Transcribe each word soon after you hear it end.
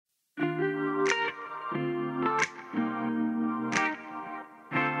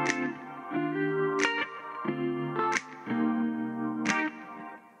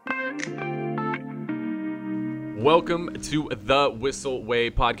Welcome to the Whissel Way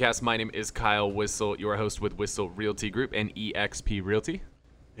podcast. My name is Kyle Whissel, your host with Whissel Realty Group and eXp Realty.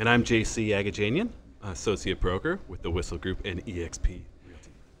 And I'm JC Agajanian, associate broker with the Whissel Group and eXp Realty.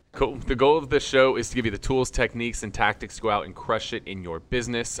 Cool. The goal of this show is to give you the tools, techniques, and tactics to go out and crush it in your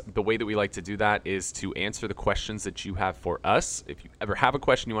business. The way that we like to do that is to answer the questions that you have for us. If you ever have a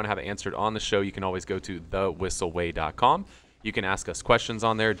question you want to have answered on the show, you can always go to thewhisselway.com. You can ask us questions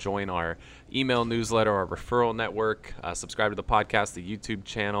on there, join our email newsletter, our referral network, subscribe to the podcast, the YouTube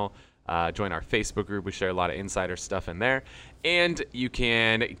channel, join our Facebook group. We share a lot of insider stuff in there. And you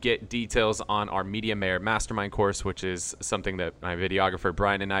can get details on our Media Mayor Mastermind course, which is something that my videographer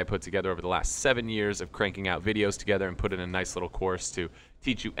Brian and I put together over the last 7 years of cranking out videos together and put in a nice little course to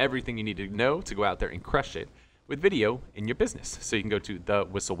teach you everything you need to know to go out there and crush it with video in your business. So you can go to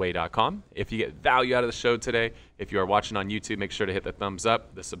thewhisselway.com. If you get value out of the show today, if you are watching on YouTube, make sure to hit the thumbs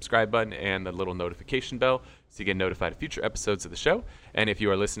up, the subscribe button, and the little notification bell so you get notified of future episodes of the show. And if you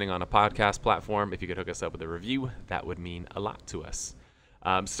are listening on a podcast platform, if you could hook us up with a review, that would mean a lot to us.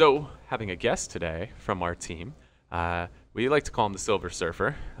 So having a guest today from our team, we like to call him the Silver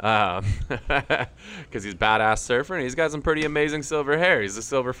Surfer because he's a badass surfer and he's got some pretty amazing silver hair. He's a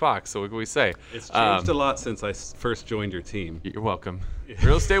silver fox. So what can we say? It's changed a lot since I first joined your team. You're welcome.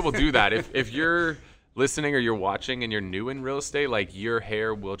 Real estate will do that. If you're listening or you're watching and you're new in real estate, like your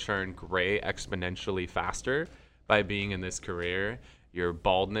hair will turn gray exponentially faster by being in this career. Your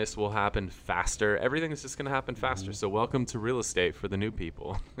baldness will happen faster. Everything is just going to happen faster. So welcome to real estate for the new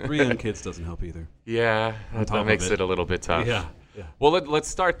people. 3 young kids doesn't help either. Yeah, that makes it a little bit tough. Yeah. Well, let's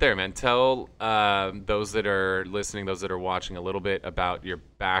start there, man. Tell those that are listening, those that are watching, a little bit about your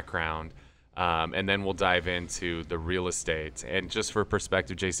background, and then we'll dive into the real estate. And just for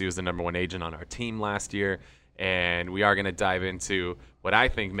perspective, JC was the #1 agent on our team last year, and we are going to dive into what I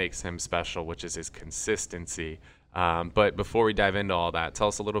think makes him special, which is his consistency. But before we dive into all that, tell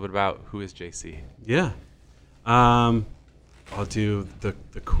us a little bit about who is JC. Yeah. I'll do the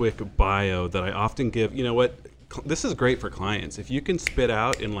quick bio that I often give. You know what? This is great for clients. If you can spit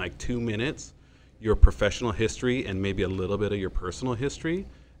out in like 2 minutes your professional history and maybe a little bit of your personal history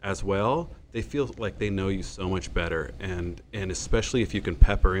as well, they feel like they know you so much better. And especially if you can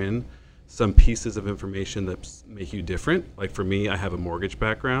pepper in some pieces of information that make you different. Like for me, I have a mortgage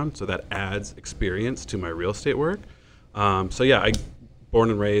background, so that adds experience to my real estate work. So yeah, I born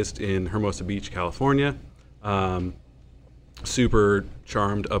and raised in Hermosa Beach, California. Super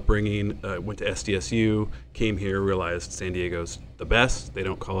charmed upbringing. Went to SDSU, came here, realized San Diego's the best. They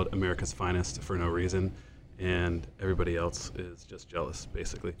don't call it America's finest for no reason, and everybody else is just jealous,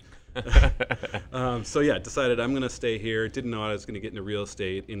 basically. So yeah, decided I'm going to stay here. Didn't know I was going to get into real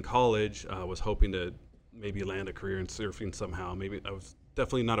estate. In college, was hoping to maybe land a career in surfing somehow. Maybe I was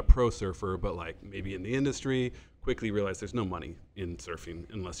definitely not a pro surfer, but like maybe in the industry. Quickly realized there's no money in surfing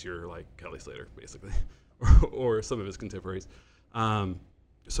unless you're like Kelly Slater, basically, or some of his contemporaries.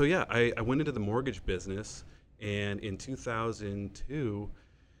 So yeah, I went into the mortgage business, and in 2002,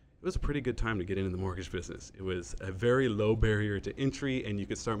 it was a pretty good time to get into the mortgage business. It was a very low barrier to entry, and you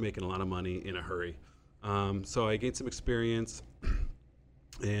could start making a lot of money in a hurry. So I gained some experience,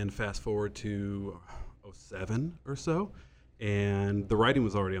 and fast forward to 2007 or so, and the writing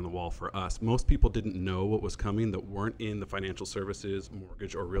was already on the wall for us. Most people didn't know what was coming that weren't in the financial services,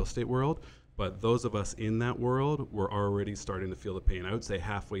 mortgage, or real estate world, but those of us in that world were already starting to feel the pain. I would say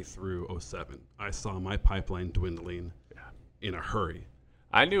halfway through 2007, I saw my pipeline dwindling in a hurry.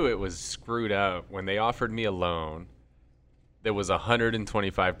 I knew it was screwed up when they offered me a loan that was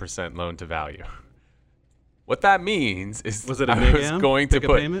 125% loan to value. What that means is was it a I was going to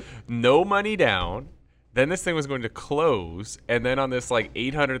put payment? No money down. Then this thing was going to close, and then on this like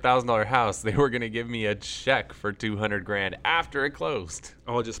 $800,000 house, they were going to give me a check for $200,000 after it closed.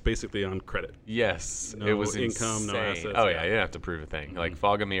 All just basically on credit. Yes, No it was income, no insane. assets. Oh yeah, you didn't have to prove a thing. Mm-hmm. Like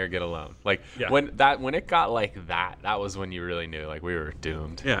fog me or get a loan. Like Yeah. when it got like that was when you really knew like we were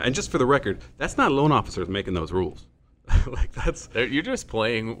doomed. Yeah, and just for the record, that's not loan officers making those rules. Like You're just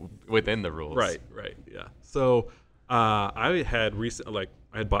playing within the rules. Right, yeah. So I had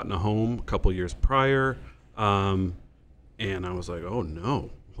I had bought in a home a couple years prior, and I was like, oh no,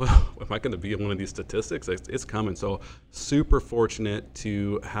 well, am I going to be in one of these statistics? It's coming. So super fortunate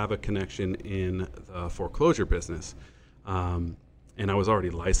to have a connection in the foreclosure business, and I was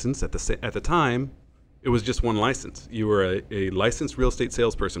already licensed at the time. It was just one license. You were a licensed real estate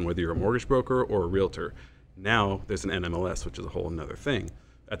salesperson, whether you're a mortgage broker or a realtor. Now there's an NMLS, which is a whole another thing.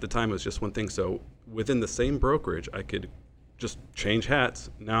 At the time, it was just one thing. So within the same brokerage, I could just change hats.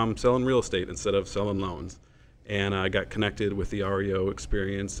 Now I'm selling real estate instead of selling loans. And I got connected with the REO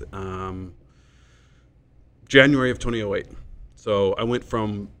experience January of 2008. So I went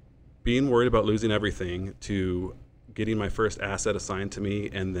from being worried about losing everything to getting my first asset assigned to me,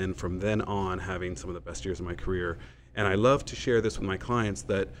 and then from then on having some of the best years of my career. And I love to share this with my clients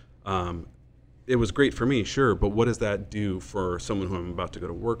that it was great for me, sure, but what does that do for someone who I'm about to go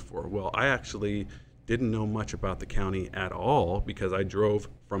to work for? Well, I actually didn't know much about the county at all because I drove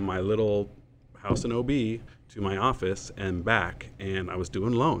from my little house in OB to my office and back, and I was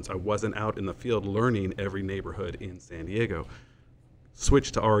doing loans. I wasn't out in the field learning every neighborhood in San Diego.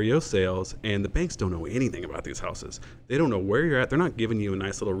 Switch to REO sales, and the banks don't know anything about these houses. They don't know where you're at. They're not giving you a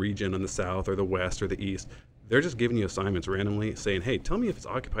nice little region on the south or the west or the east. They're just giving you assignments randomly saying, hey, tell me if it's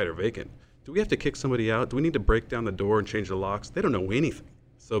occupied or vacant. Do we have to kick somebody out? Do we need to break down the door and change the locks? They don't know anything.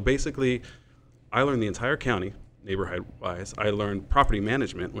 So basically, I learned the entire county, neighborhood-wise. I learned property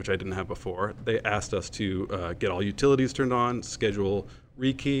management, which I didn't have before. They asked us to get all utilities turned on, schedule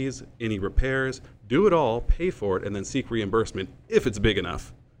rekeys, any repairs, do it all, pay for it, and then seek reimbursement if it's big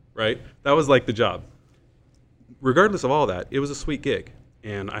enough, right? That was like the job. Regardless of all that, it was a sweet gig,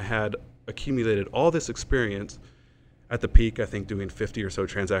 and I had accumulated all this experience. At the peak, I think doing 50 or so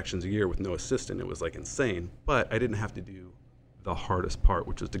transactions a year with no assistant. It was like insane, but I didn't have to do the hardest part,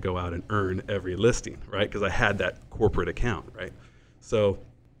 which was to go out and earn every listing, right? Because I had that corporate account, right? So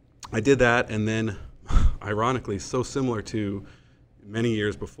I did that, and then ironically, so similar to many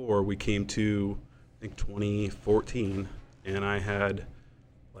years before, we came to, I think, 2014, and I had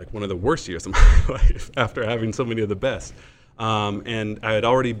like one of the worst years of my life after having so many of the best. And I had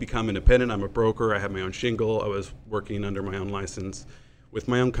already become independent. I'm a broker. I had my own shingle. I was working under my own license with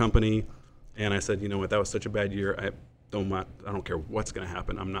my own company. And I said, you know what, that was such a bad year. I don't care what's going to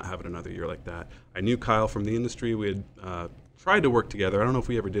happen. I'm not having another year like that. I knew Kyle from the industry. We had tried to work together. I don't know if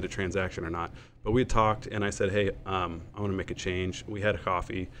we ever did a transaction or not, but we had talked, and I said, hey, I want to make a change. We had a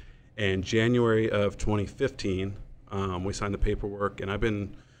coffee. And January of 2015, we signed the paperwork, and I've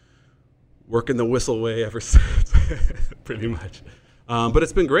been working the Whissel way ever since, pretty much. But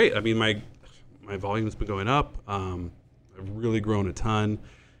it's been great. I mean, my volume's been going up. I've really grown a ton.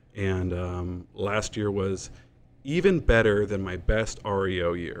 And last year was even better than my best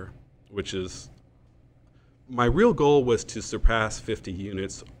REO year, which is, my real goal was to surpass 50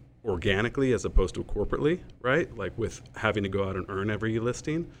 units organically as opposed to corporately, right? Like with having to go out and earn every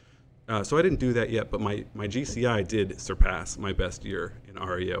listing. So I didn't do that yet, but my GCI did surpass my best year in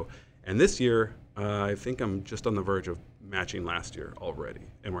REO. And this year, I think I'm just on the verge of matching last year already,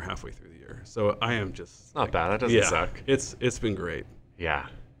 and we're halfway through the year. So I am just... It's not bad. That doesn't suck. It's been great. Yeah.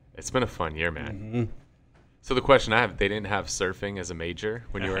 It's been a fun year, man. Mm-hmm. So the question I have, they didn't have surfing as a major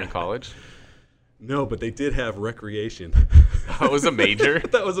when you were in college? No, but they did have recreation. That was a major?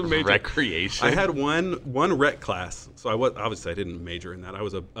 That was a major. Recreation? I had one rec class. So I didn't major in that. I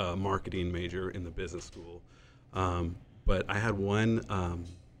was a marketing major in the business school. But I had one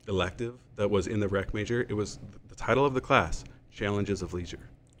elective that was in the rec major. It was the title of the class, Challenges of Leisure.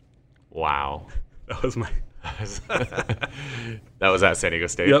 Wow. That was my... That was at San Diego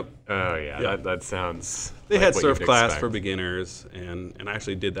State? Yep. Oh, yeah. Yep. That sounds... They like had what surf you'd class expect. for beginners, and I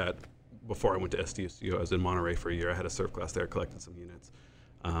actually did that before I went to S2E095. I was in Monterey for a year. I had a surf class there, collected some units.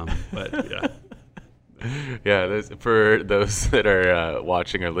 But, yeah. Yeah, for those that are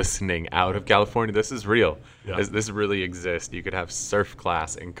watching or listening out of California, this is real. Yeah. This really exists. You could have surf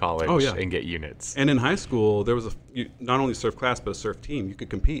class in college and get units. And in high school, there was not only surf class, but a surf team. You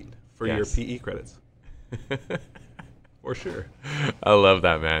could compete for your PE credits. For sure. I love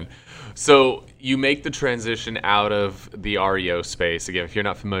that, man. So you make the transition out of the REO space. Again, if you're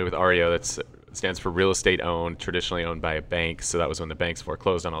not familiar with REO, that stands for real estate owned, traditionally owned by a bank. So that was when the banks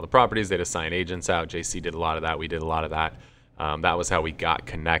foreclosed on all the properties. They'd assign agents out. JC did a lot of that. We did a lot of that. That was how we got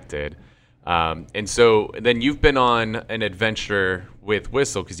connected. And so then you've been on an adventure with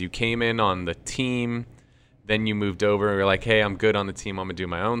Whissel because you came in on the team. Then you moved over and you're like, hey, I'm good on the team. I'm going to do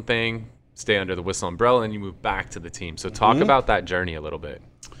my own thing. Stay under the Whissel umbrella, and you move back to the team. So talk about that journey a little bit.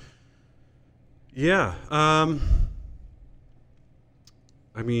 Yeah. I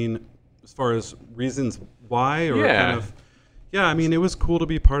mean, as far as reasons why or kind of, I mean, it was cool to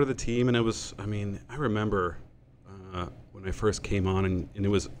be part of the team. And it was, I mean, I remember when I first came on and it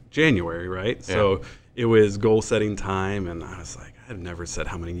was January, right? Yeah. So it was goal setting time. And I was like, I had never said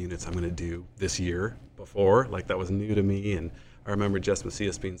how many units I'm going to do this year before. Like that was new to me. And I remember Jess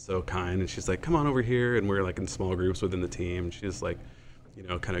Macias being so kind, and she's like, come on over here. And we're like in small groups within the team. And she's like, you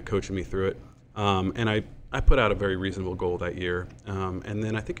know, kind of coaching me through it. And I put out a very reasonable goal that year. And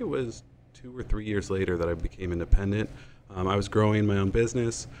then I think it was 2 or 3 years later that I became independent. I was growing my own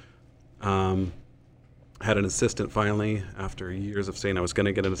business. had an assistant finally after years of saying I was going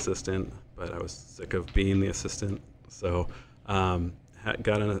to get an assistant, but I was sick of being the assistant. So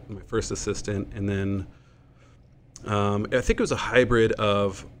got my first assistant, and then I think it was a hybrid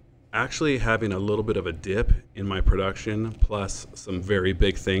of actually having a little bit of a dip in my production, plus some very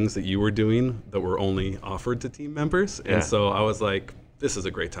big things that you were doing that were only offered to team members. Yeah. And so I was like, this is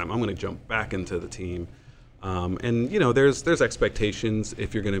a great time. I'm going to jump back into the team. And, you know, there's expectations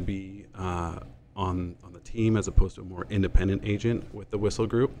if you're going to be on the team as opposed to a more independent agent with the Whissel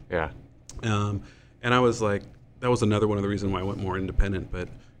group. Yeah. And I was like, that was another one of the reasons why I went more independent. But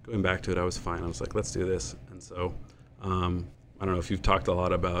going back to it, I was fine. I was like, let's do this. And so I don't know if you've talked a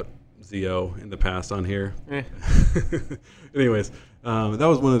lot about ZO in the past on here. Anyways, that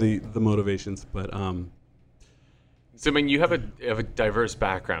was one of the motivations. But so, I mean, you have a diverse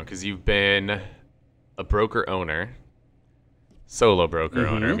background because you've been a broker owner, solo broker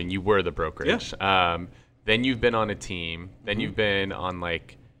owner. I mean, you were the brokerage. Yeah. Then you've been on a team. Then you've been on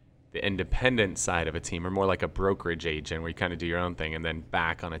like the independent side of a team, or more like a brokerage agent where you kind of do your own thing, and then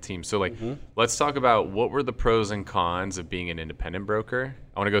back on a team. So like, let's talk about what were the pros and cons of being an independent broker.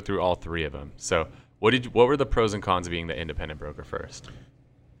 I want to go through all three of them. So what were the pros and cons of being the independent broker first?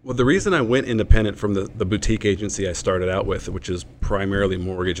 Well, the reason I went independent from the boutique agency I started out with, which is primarily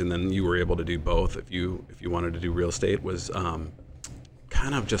mortgage, and then you were able to do both if you wanted to do real estate, was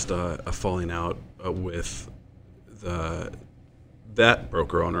kind of just a falling out with that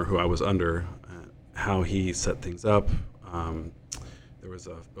broker owner who I was under, how he set things up. There was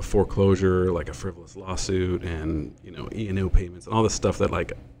a foreclosure, like a frivolous lawsuit, and E&O payments and all this stuff that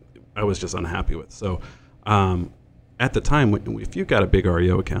like I was just unhappy with. So at the time, if you've got a big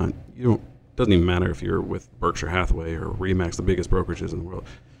REO account, doesn't even matter if you're with Berkshire Hathaway or Remax, the biggest brokerages in the world.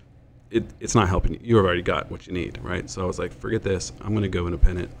 It's not helping you. You've already got what you need, right? So I was like, forget this. I'm going to go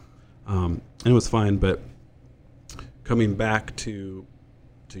independent. And it was fine, but coming back to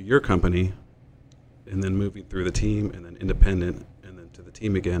your company and then moving through the team and then independent and then to the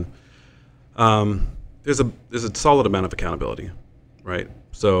team again, there's a solid amount of accountability, right?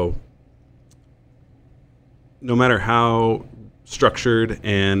 So no matter how structured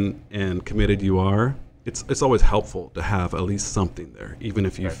and committed you are, it's always helpful to have at least something there, even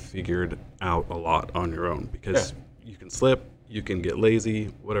if you've figured out a lot on your own, because you can slip, you can get lazy,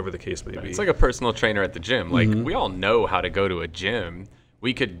 whatever the case may be. It's like a personal trainer at the gym. Like we all know how to go to a gym.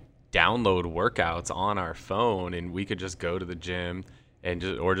 We could download workouts on our phone and we could just go to the gym and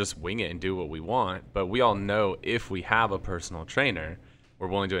just wing it and do what we want. But we all know if we have a personal trainer, we're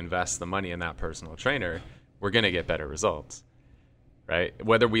willing to invest the money in that personal trainer, we're going to get better results. Right?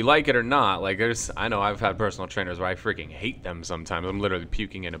 Whether we like it or not, like I know I've had personal trainers where I freaking hate them sometimes. I'm literally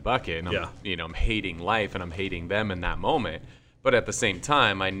puking in a bucket and I'm hating life and I'm hating them in that moment. But at the same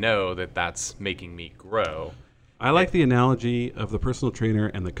time, I know that that's making me grow. I like the analogy of the personal trainer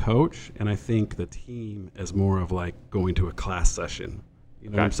and the coach, and I think the team is more of like going to a class session. You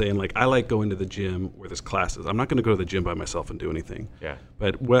know what I'm saying? Like I like going to the gym where there's classes. I'm not going to go to the gym by myself and do anything. Yeah.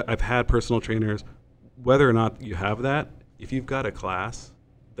 But I've had personal trainers, whether or not you have that, if you've got a class,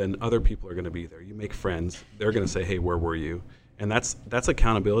 then other people are going to be there. You make friends. They're going to say, hey, where were you? And that's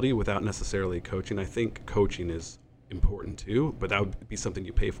accountability without necessarily coaching. I think coaching is important too, but that would be something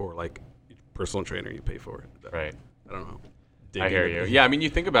you pay for, like personal trainer, you pay for it. Right. I don't know. I hear you. Yeah, I mean, you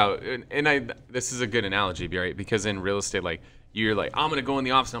think about, and this is a good analogy, right? Because in real estate, like you're like, I'm going to go in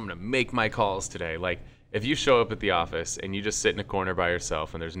the office and I'm going to make my calls today. Like if you show up at the office and you just sit in a corner by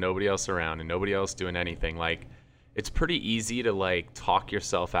yourself and there's nobody else around and nobody else doing anything, like it's pretty easy to like talk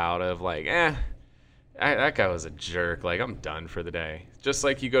yourself out of like, that guy was a jerk. Like I'm done for the day. Just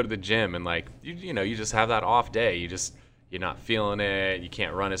like you go to the gym and like, you just have that off day. You're not feeling it. You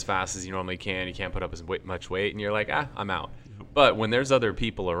can't run as fast as you normally can. You can't put up as much weight and you're like, I'm out. Yep. But when there's other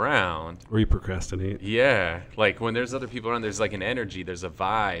people around. Or you procrastinate. Yeah. Like when there's other people around, there's like an energy, there's a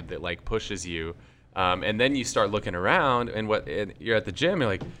vibe that like pushes you. And then you start looking around and you're at the gym, you're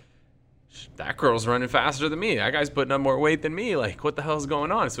like, that girl's running faster than me. That guy's putting up more weight than me. Like, what the hell's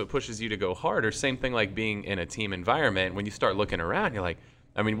going on? So it pushes you to go harder. Same thing like being in a team environment. When you start looking around, you're like,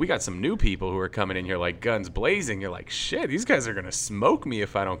 I mean, we got some new people who are coming in here like guns blazing. You're like, shit, these guys are going to smoke me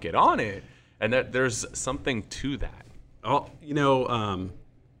if I don't get on it. And there's something to that. Oh,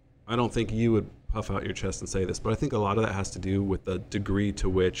 I don't think you would puff out your chest and say this, but I think a lot of that has to do with the degree to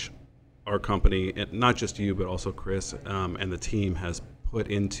which our company, and not just you, but also Chris and the team has put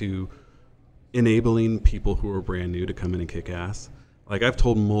into enabling people who are brand new to come in and kick ass. Like I've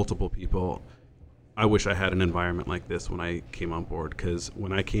told multiple people, I wish I had an environment like this when I came on board, because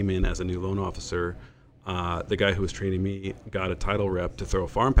when I came in as a new loan officer, the guy who was training me got a title rep to throw a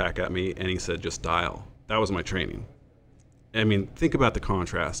farm pack at me, and he said, just dial. that was my training. I mean, think about the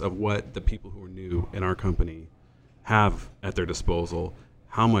contrast of what the people who are new in our company have at their disposal,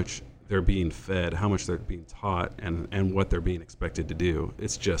 how much they're being fed, how much they're being taught, and what they're being expected to do.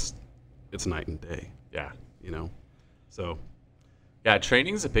 It's night and day. Yeah. So. Yeah,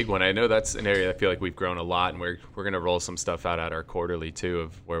 training's a big one. I know that's an area I feel like we've grown a lot, and we're going to roll some stuff out at our quarterly too,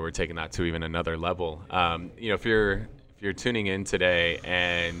 of where we're taking that to even another level. If you're tuning in today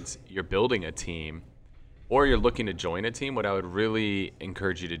and you're building a team, or you're looking to join a team, what I would really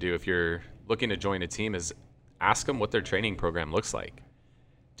encourage you to do if you're looking to join a team is ask them what their training program looks like.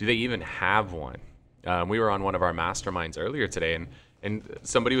 Do they even have one? We were on one of our masterminds earlier today, and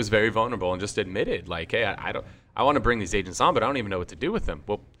somebody was very vulnerable and just admitted, like, hey, I want to bring these agents on, but I don't even know what to do with them.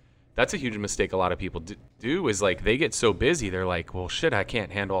 Well, that's a huge mistake a lot of people do is like they get so busy, they're like, well, shit, I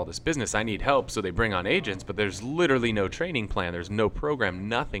can't handle all this business. I need help. So they bring on agents, but there's literally no training plan. There's no program,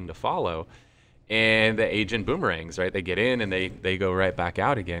 nothing to follow. And the agent boomerangs, right? They get in and they go right back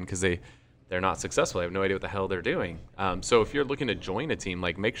out again because they're not successful. They have no idea what the hell they're doing. So if you're looking to join a team,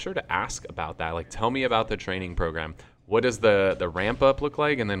 like make sure to ask about that. Like tell me about the training program. What does the ramp up look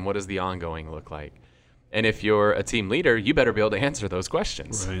like? And then what does the ongoing look like? And if you're a team leader, you better be able to answer those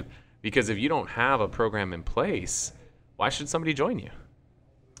questions. Right. Because if you don't have a program in place, why should somebody join you?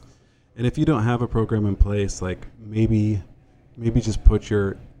 And if you don't have a program in place, like maybe just put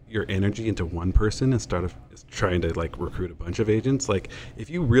your energy into one person instead of trying to like recruit a bunch of agents. Like if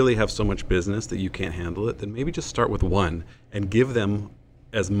you really have so much business that you can't handle it, then maybe just start with one and give them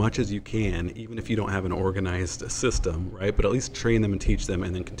as much as you can, even if you don't have an organized system, right? But at least train them and teach them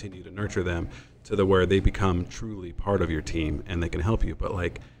and then continue to nurture them to the where they become truly part of your team and they can help you. But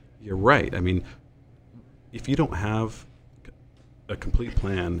like, you're right. I mean, if you don't have a complete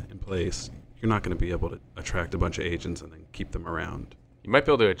plan in place, you're not going to be able to attract a bunch of agents and then keep them around. You might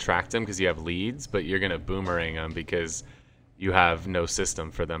be able to attract them because you have leads, but you're going to boomerang them because you have no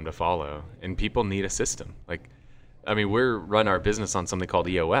system for them to follow. And people need a system. We run our business on something called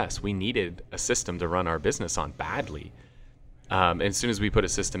EOS. We needed a system to run our business on badly. And as soon as we put a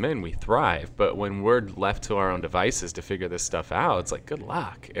system in, we thrive. But when we're left to our own devices to figure this stuff out, it's like, good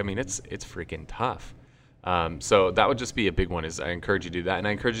luck. I mean, it's freaking tough. So that would just be a big one. Is I encourage you to do that, and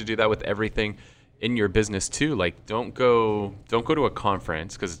I encourage you to do that with everything in your business too. Like, don't go to a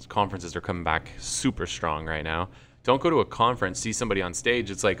conference, because conferences are coming back super strong right now. Don't go to a conference, see somebody on stage.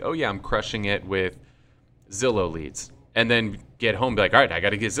 It's like, oh yeah, I'm crushing it with Zillow leads, and then get home and be like, all right, I got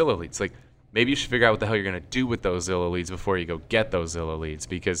to get Zillow leads. Like, maybe you should figure out what the hell you're going to do with those Zillow leads before you go get those Zillow leads.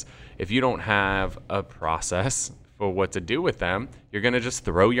 Because if you don't have a process for what to do with them, you're going to just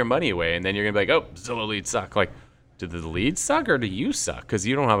throw your money away. And then you're going to be like, oh, Zillow leads suck. Like, do the leads suck or do you suck? Because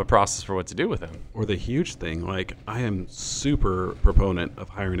you don't have a process for what to do with them. Or the huge thing, like, I am super proponent of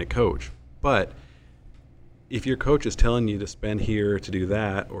hiring a coach. But if your coach is telling you to spend here to do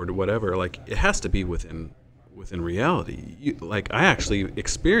that or to whatever, like, it has to be within reality. I actually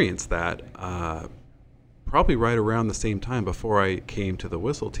experienced that probably right around the same time before I came to the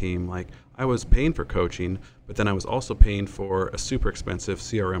Whissel team. Like, I was paying for coaching, but then I was also paying for a super expensive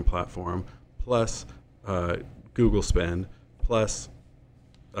CRM platform, plus Google spend, plus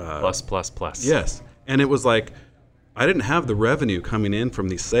plus. Yes. And it was like, I didn't have the revenue coming in from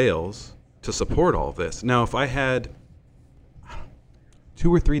these sales to support all of this. Now, if I had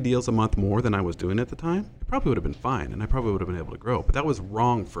 2 or 3 deals a month more than I was doing at the time, it probably would have been fine, and I probably would have been able to grow. But that was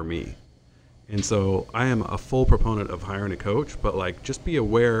wrong for me. And so I am a full proponent of hiring a coach, but like, just be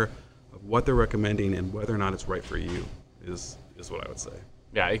aware of what they're recommending and whether or not it's right for you is what I would say.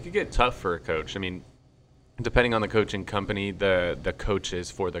 Yeah, it could get tough for a coach. I mean, depending on the coaching company, the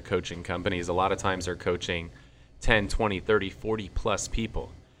coaches for the coaching companies, a lot of times are coaching 10, 20, 30, 40 plus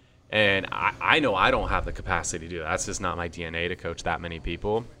people. And I know I don't have the capacity to do that. That's just not my DNA to coach that many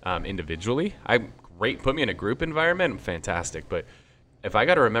people individually. I'm great. Put me in a group environment, I'm fantastic. But if I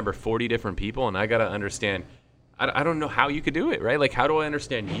got to remember 40 different people and I got to understand, I don't know how you could do it, right? Like, how do I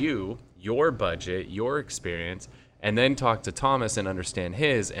understand you, your budget, your experience, and then talk to Thomas and understand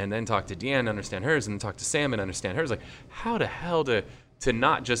his, and then talk to Deanne and understand hers, and then talk to Sam and understand hers? Like, how the hell to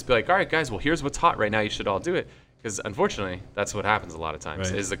not just be like, all right, guys, well, here's what's hot right now. You should all do it. Because unfortunately, that's what happens a lot of times,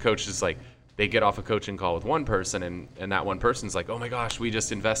 right? Is the coach is like, they get off a coaching call with one person, and that one person's like, oh my gosh, we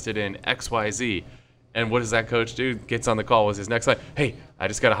just invested in XYZ. And what does that coach do? Gets on the call with his next line. Hey, I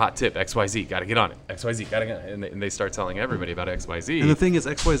just got a hot tip. XYZ, got to get on it. XYZ, got to get on it. And they start telling everybody about XYZ. And the thing is,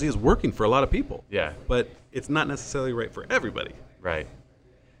 XYZ is working for a lot of people. Yeah. But it's not necessarily right for everybody. Right.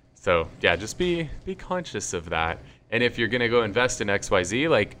 So, yeah, just be conscious of that. And if you're going to go invest in XYZ,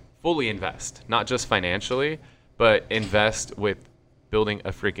 like, fully invest. Not just financially, but invest with building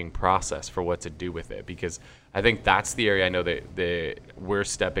a freaking process for what to do with it, because I think that's the area I know that we're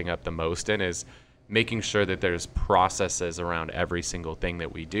stepping up the most in, is making sure that there's processes around every single thing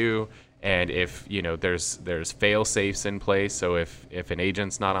that we do. And if, you know, there's fail safes in place. So if an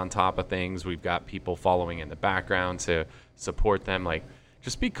agent's not on top of things, we've got people following in the background to support them. Like,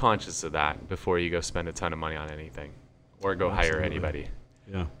 just be conscious of that before you go spend a ton of money on anything or go hire anybody.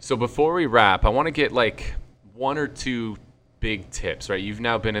 Yeah. So before we wrap, I want to get like one or two big tips, right? You've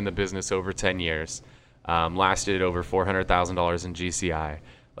now been in the business over 10 years, lasted over $400,000 in GCI.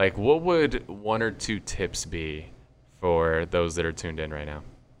 Like, what would one or two tips be for those that are tuned in right now?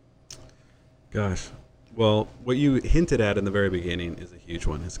 Gosh. Well, what you hinted at in the very beginning is a huge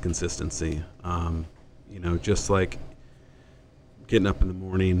one. It's consistency. You know, just like getting up in the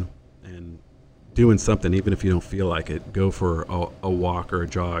morning and doing something, even if you don't feel like it. Go for a walk or a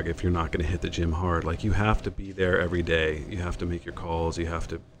jog if you're not going to hit the gym hard. Like, you have to be there every day. You have to make your calls. You have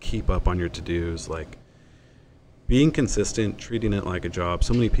to keep up on your to-dos. Like, being consistent, treating it like a job.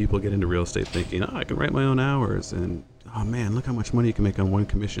 So many people get into real estate thinking, oh, I can write my own hours, and oh man, look how much money you can make on one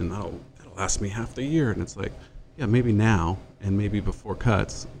commission. That'll last me half the year. And it's like, yeah, maybe now and maybe before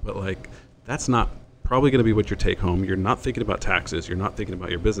cuts, but like, that's not probably going to be what your take home. You're not thinking about taxes. You're not thinking about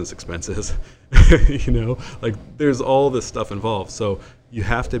your business expenses. You know, like, there's all this stuff involved. So you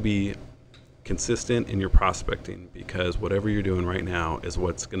have to be consistent in your prospecting, because whatever you're doing right now is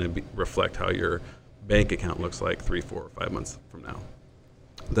what's going to reflect how your bank account looks like 3, 4, or 5 months from now.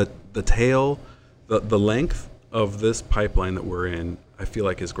 The length of this pipeline that we're in, I feel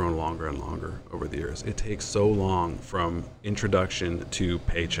like, has grown longer and longer over the years. It takes so long from introduction to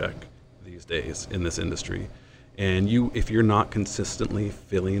paycheck these days in this industry. And if you're not consistently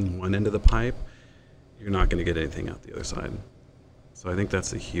filling one end of the pipe, you're not going to get anything out the other side. So I think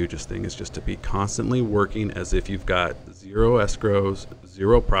that's the hugest thing, is just to be constantly working as if you've got 0 escrows,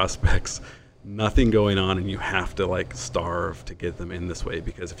 0 prospects, nothing going on, and you have to like starve to get them in this way,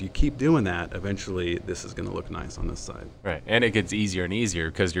 because if you keep doing that, eventually this is going to look nice on this side. Right. And it gets easier and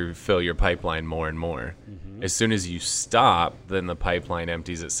easier because you fill your pipeline more and more. Mm-hmm. As soon as you stop, then the pipeline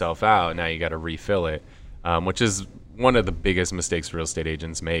empties itself out. Now you got to refill it, which is one of the biggest mistakes real estate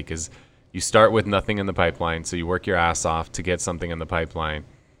agents make, is you start with nothing in the pipeline. So you work your ass off to get something in the pipeline.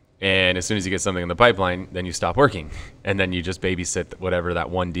 And as soon as you get something in the pipeline, then you stop working, and then you just babysit whatever that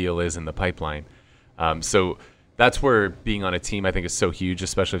one deal is in the pipeline. So that's where being on a team, I think, is so huge,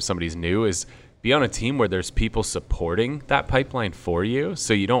 especially if somebody's new, is be on a team where there's people supporting that pipeline for you,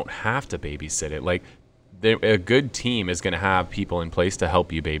 so you don't have to babysit it. Like, a good team is going to have people in place to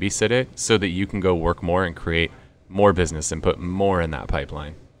help you babysit it, so that you can go work more and create more business and put more in that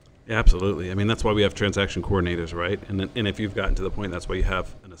pipeline. Yeah, absolutely. I mean, that's why we have transaction coordinators, right? And if you've gotten to the point, that's why you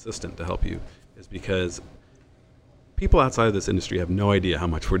have an assistant to help you, is because people outside of this industry have no idea how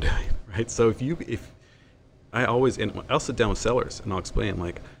much we're doing, right? So I'll sit down with sellers and I'll explain,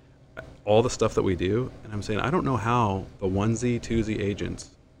 like, all the stuff that we do, and I'm saying, I don't know how the onesie, twosie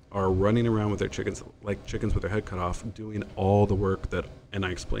agents are running around with their chickens, like chickens with their head cut off, doing all the work and I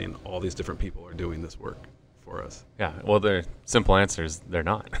explain all these different people are doing this work for us. Yeah, well, the simple answer is they're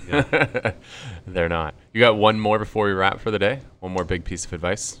not. Yeah. They're not. You got one more before we wrap for the day? One more big piece of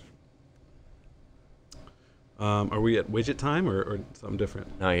advice? Are we at widget time or something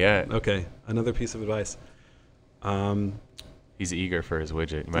different? Not yet. Okay, another piece of advice. He's eager for his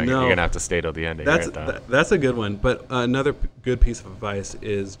widget. You're going to have to stay till the end to hear it, though. That's a good one. But another good piece of advice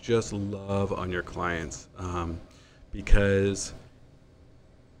is just love on your clients, because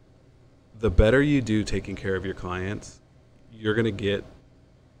the better you do taking care of your clients, you're going to get,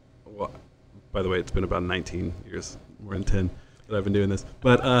 well, by the way, it's been about 19 years, more than 10 that I've been doing this.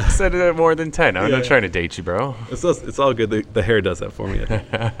 But I said it more than 10. I'm not trying to date you, bro. It's all good. The hair does that for me, I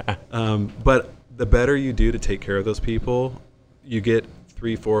think. But the better you do to take care of those people, you get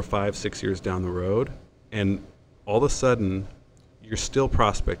 3, 4, 5, 6 years down the road, and all of a sudden, you're still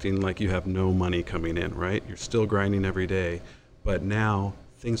prospecting like you have no money coming in, right? You're still grinding every day, but now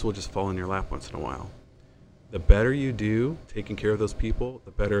things will just fall in your lap once in a while. The better you do taking care of those people,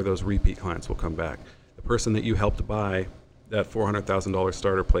 the better those repeat clients will come back. The person that you helped buy that $400,000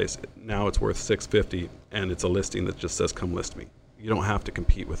 starter place, now it's worth $650, and it's a listing that just says, come list me. You don't have to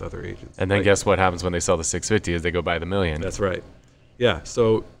compete with other agents. And then guess what happens when they sell the $650 is they go buy the $1 million. That's right. Yeah,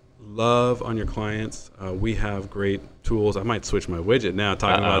 so love on your clients. We have great tools. I might switch my widget now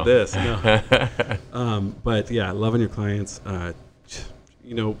talking about this. No. But yeah, love on your clients.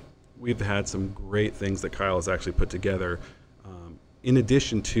 We've had some great things that Kyle has actually put together. In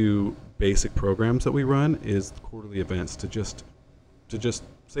addition to basic programs that we run, is quarterly events to just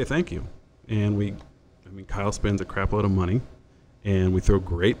say thank you. And Kyle spends a crap load of money, and we throw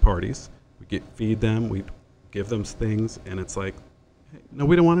great parties. We feed them, we give them things, and it's like, hey, no,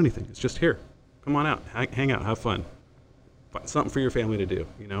 we don't want anything. It's just here. Come on out, hang out, have fun. Find something for your family to do.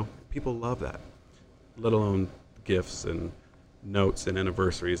 People love that. Let alone gifts and notes and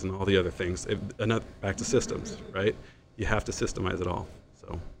anniversaries and all the other things. Back to systems, right? You have to systemize it all.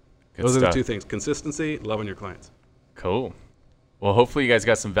 So those are the two things: consistency, loving your clients. Cool. Well, hopefully you guys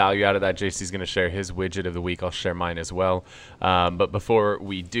got some value out of that. JC's going to share his widget of the week. I'll share mine as well. But before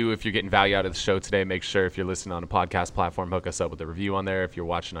we do, if you're getting value out of the show today, make sure if you're listening on a podcast platform, hook us up with a review on there. If you're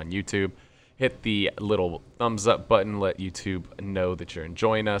watching on YouTube, hit the little thumbs up button. Let YouTube know that you're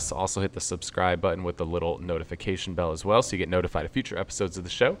enjoying us. Also hit the subscribe button with the little notification bell as well so you get notified of future episodes of the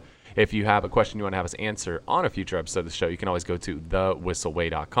show. If you have a question you want to have us answer on a future episode of the show, you can always go to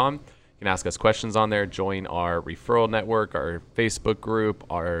thewhisselway.com. You can ask us questions on there, join our referral network, our Facebook group,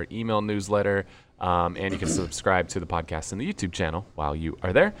 our email newsletter, and you can subscribe to the podcast and the YouTube channel while you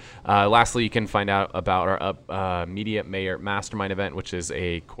are there. Lastly, you can find out about our Media Mayor Mastermind event, which is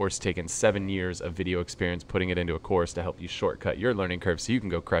a course taking 7 years of video experience, putting it into a course to help you shortcut your learning curve so you can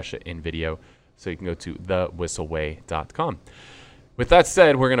go crush it in video. So you can go to thewhisselway.com. With that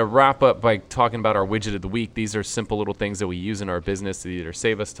said, we're going to wrap up by talking about our widget of the week. These are simple little things that we use in our business to either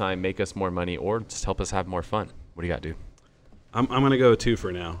save us time, make us more money, or just help us have more fun. What do you got, dude? I'm going to go 2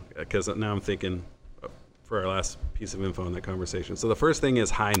 for now, because now I'm thinking for our last piece of info in that conversation. So the first thing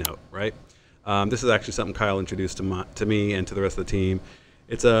is High Note, right? This is actually something Kyle introduced to me and to the rest of the team.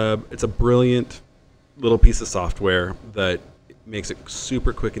 It's a brilliant little piece of software that makes it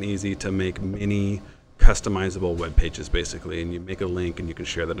super quick and easy to make mini customizable web pages, basically, and you make a link and you can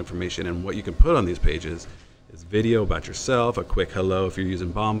share that information. And what you can put on these pages is video about yourself, a quick hello if you're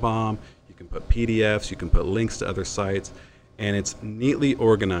using BombBomb. You can put PDFs, you can put links to other sites, and it's neatly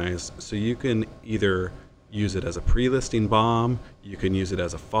organized so you can either use it as a pre-listing bomb, you can use it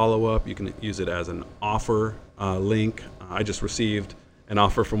as a follow-up, you can use it as an offer link. I just received an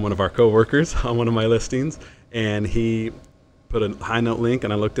offer from one of our coworkers on one of my listings, and he put a High Note link,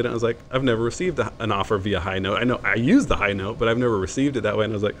 and I looked at it and I was like, I've never received an offer via High Note. I know I use the High Note, but I've never received it that way,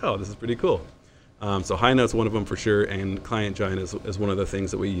 and I was like, oh, this is pretty cool. So High Note's one of them for sure, and Client Giant is one of the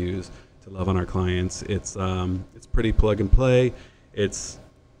things that we use to love on our clients. It's pretty plug and play. It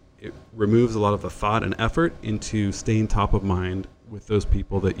removes a lot of the thought and effort into staying top of mind with those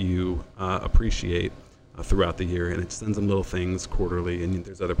people that you appreciate throughout the year, and it sends them little things quarterly, and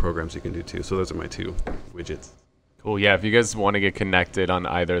there's other programs you can do too. So those are my 2 widgets. Cool. Yeah, if you guys want to get connected on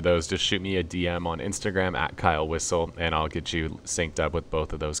either of those, just shoot me a DM on Instagram at Kyle Whissel, and I'll get you synced up with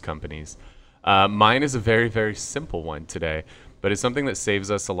both of those companies. Mine is a very, very simple one today, but it's something that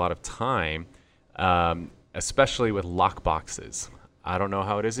saves us a lot of time, especially with lockboxes. I don't know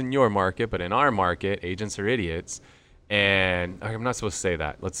how it is in your market, but in our market, agents are idiots. And I'm not supposed to say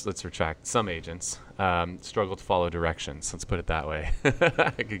that. Let's retract. Some agents struggle to follow directions. Let's put it that way. I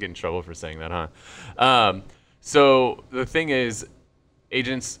could get in trouble for saying that, huh? So the thing is,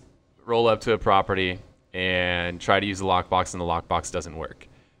 agents roll up to a property and try to use the lockbox, and the lockbox doesn't work.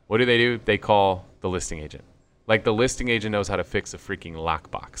 What do? They call the listing agent. Like, the listing agent knows how to fix a freaking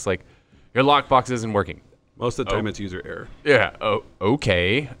lockbox. Like, your lockbox isn't working. Most of the time, it's user error. Yeah. Oh,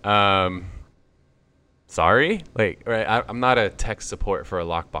 okay. Sorry. Like, right. I'm not a tech support for a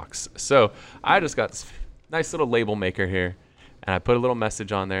lockbox. So I just got this nice little label maker here. And I put a little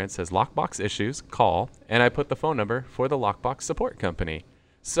message on there. It says lockbox issues, call. And I put the phone number for the lockbox support company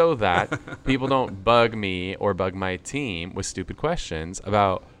so that people don't bug me or bug my team with stupid questions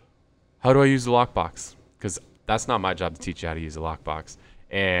about how do I use the lockbox? Because that's not my job to teach you how to use a lockbox.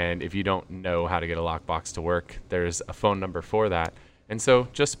 And if you don't know how to get a lockbox to work, there's a phone number for that. And so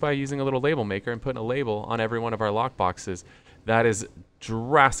just by using a little label maker and putting a label on every one of our lockboxes, that is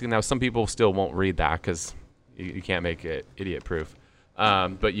drastic. Now, some people still won't read that because you can't make it idiot proof.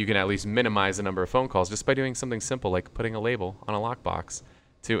 But you can at least minimize the number of phone calls just by doing something simple like putting a label on a lockbox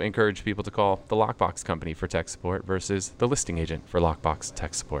to encourage people to call the lockbox company for tech support versus the listing agent for lockbox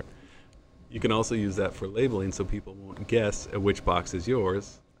tech support. You can also use that for labeling so people won't guess at which box is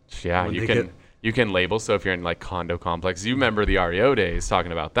yours. Yeah, you can label. So if you're in like condo complexes, you remember the REO days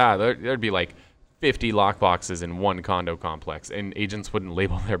talking about that. There'd be like 50 lock boxes in one condo complex, and agents wouldn't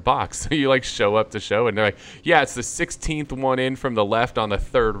label their box. So you like show up to show, and they're like, yeah, it's the 16th one in from the left on the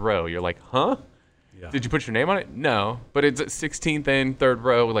 3rd row. You're like, huh? Yeah. Did you put your name on it? No, but it's 16th in 3rd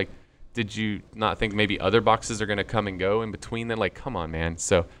row. Like, did you not think maybe other boxes are going to come and go in between them? Like, come on, man.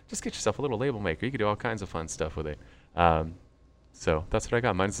 So just get yourself a little label maker. You can do all kinds of fun stuff with it. So that's what I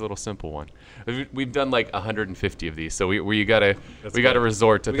got. Mine's a little simple one. We've done like 150 of these, so we gotta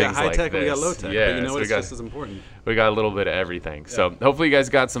resort to things like this. We got high tech and we got low tech. Yeah, but you know so what? It's just as important. We got a little bit of everything. Yeah. So hopefully you guys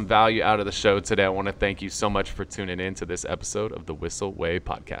got some value out of the show today. I want to thank you so much for tuning in to this episode of the Whissel Way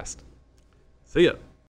podcast. See ya.